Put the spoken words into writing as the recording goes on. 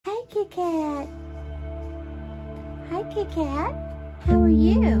Kit Kat. Hi, Kit Kat. How are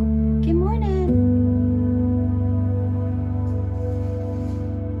you? Good morning.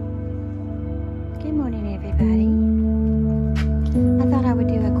 Good morning, everybody. I thought I would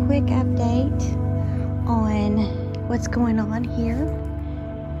do a quick update on what's going on here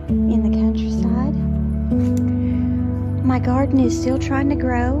in the countryside. My garden is still trying to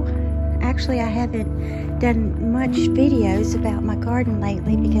grow. Actually, I haven't done much videos about my garden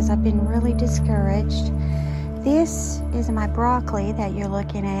lately because I've been really discouraged. This is my broccoli that you're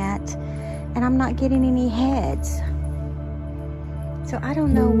looking at, and I'm not getting any heads. So I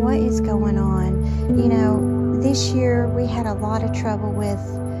don't know what is going on. You know, this year we had a lot of trouble with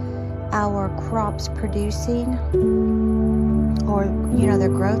our crops producing, or, you know, their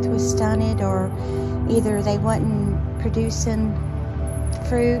growth was stunted, or either they wasn't producing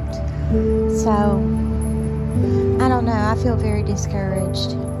fruit. So I don't know, I feel very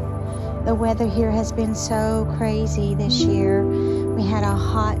discouraged. The weather here has been so crazy this year. We had a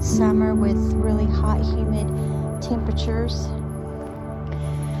hot summer with really hot, humid temperatures.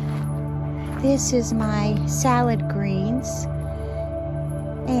 This is my salad greens,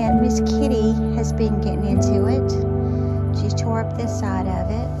 and Miss Kitty has been getting into it. She tore up this side of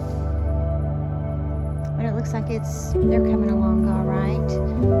it, but it looks like they're coming along all right.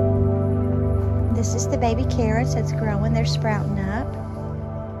 This is the baby carrots that's growing. They're sprouting up.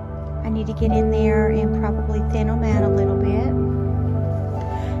 I need to get in there and probably thin them out a little bit.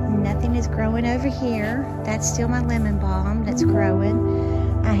 Nothing is growing over here. That's still my lemon balm that's growing.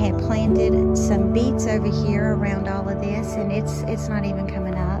 I had planted some beets over here around all of this, and it's not even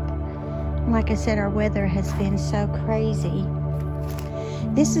coming up. Like I said, our weather has been so crazy.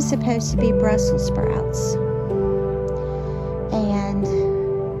 This is supposed to be Brussels sprouts, and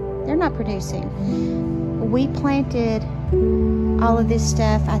they're not producing. We planted all of this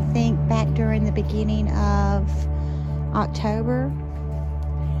stuff, I think, back during the beginning of October.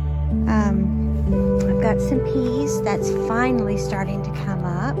 I've got some peas that's finally starting to come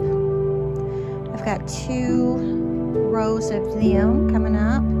up. I've got 2 rows of them coming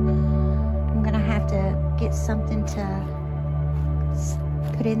up. I'm gonna have to get something to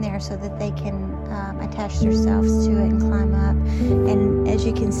put in there so that they can attach themselves to it and climb up. And as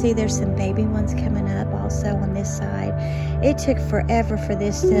you can see, there's some baby ones coming up also on this side. It took forever for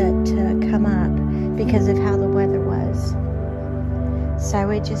this to come up because of how the weather was. So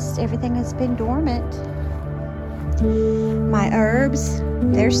everything has been dormant. My herbs,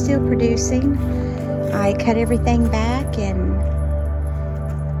 they're still producing. I cut everything back and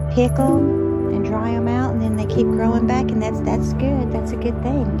pick them and dry them out, and then they keep growing back, and that's good. That's a good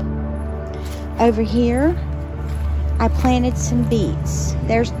thing. Over here, I planted some beets.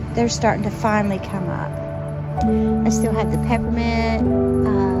 They're starting to finally come up. I still have the peppermint,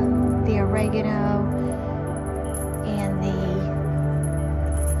 the oregano, and the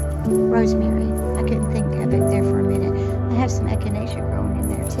rosemary. I couldn't think of it there for a minute. I have some echinacea growing in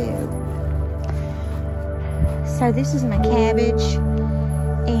there too. So this is my cabbage,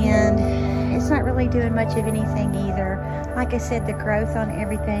 and it's not really doing much of anything either. Like I said, the growth on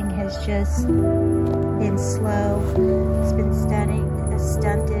everything has just been slow. It's been stunted.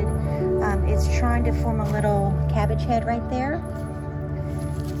 It's trying to form a little cabbage head right there.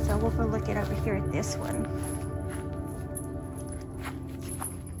 So we'll go look over here at this one.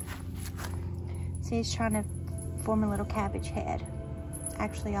 See, it's trying to form a little cabbage head.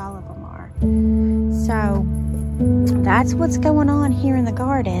 Actually, all of them are. So that's what's going on here in the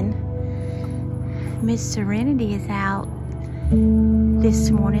garden. Miss Serenity is out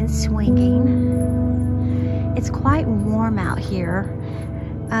this morning swinging. It's quite warm out here.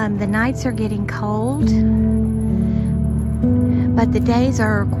 The nights are getting cold, but the days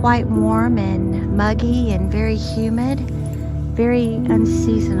are quite warm and muggy and very humid, very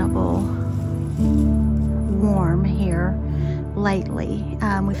unseasonable warm here lately.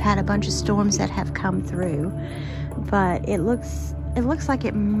 We've had a bunch of storms that have come through, but it looks like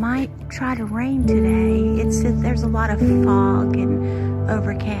it might try to rain today. There's a lot of fog and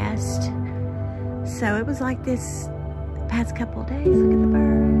overcast. So it was like this the past couple of days. Look at the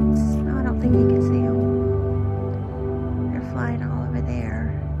birds. Oh, I don't think you can see them. They're flying all over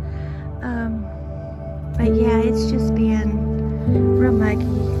there. But yeah, it's just been real muggy.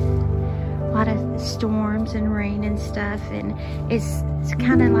 A lot of storms and rain and stuff, and it's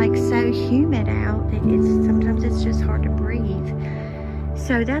kind of like so humid out that sometimes it's just hard to breathe.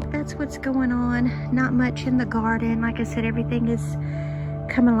 So that's what's going on. Not much in the garden. Like I said, everything is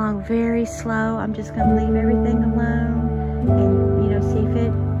coming along very slow. I'm just gonna leave everything alone and, you know, see if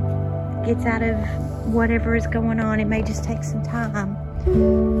it gets out of whatever is going on. It may just take some time.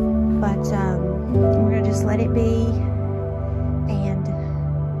 But we're gonna just let it be, and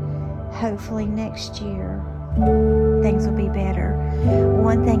hopefully next year things will be better.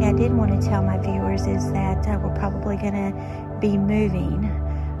 One thing I did want to tell my viewers is that we're probably gonna be moving.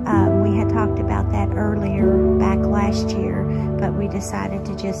 We had talked about that earlier back last year, but we decided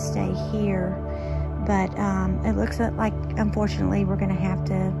to just stay here. But it looks like, unfortunately, we're gonna have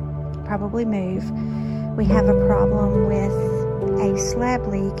to probably move. We have a problem with a slab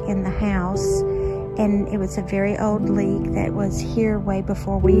leak in the house, and it was a very old leak that was here way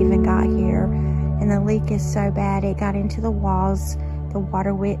before we even got here. And the leak is so bad, it got into the walls. The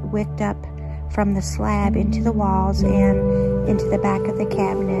water wicked up from the slab into the walls and into the back of the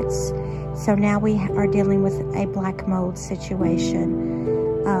cabinets. So now we are dealing with a black mold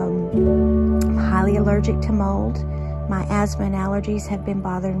situation. I'm highly allergic to mold. My asthma and allergies have been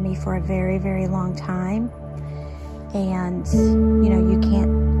bothering me for a very, very long time. And, you know, you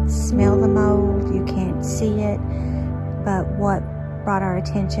can't smell the mold, you can't see it. But what brought our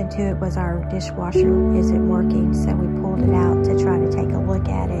attention to it was our dishwasher isn't working. So we pulled it out to try to take a look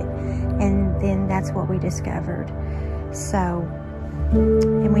at it. And then that's what we discovered. So,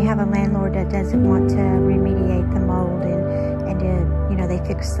 and we have a landlord that doesn't want to remediate the mold and to, you know, they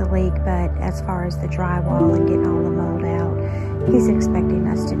fix the leak, but as far as the drywall and getting all the mold out, he's expecting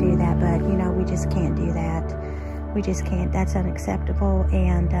us to do that, but you know, we just can't do that. We just can't. That's unacceptable,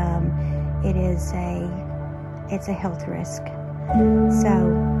 and it's a health risk.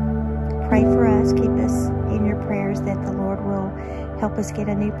 So pray for us, keep us in your prayers that the Lord will help us get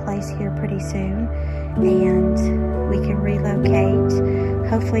a new place here pretty soon, and we can relocate.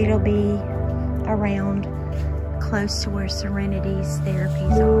 Hopefully it'll be around close to where Serenity's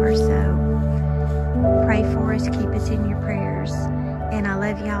therapies are. So pray for us, keep us in your prayers, and I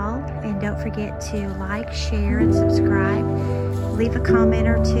love y'all. And don't forget to like, share, and subscribe. Leave a comment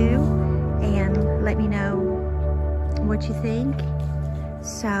or two and let me know what you think.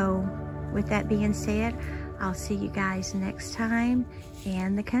 So with that being said, I'll see you guys next time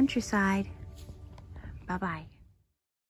in the countryside. Bye-bye.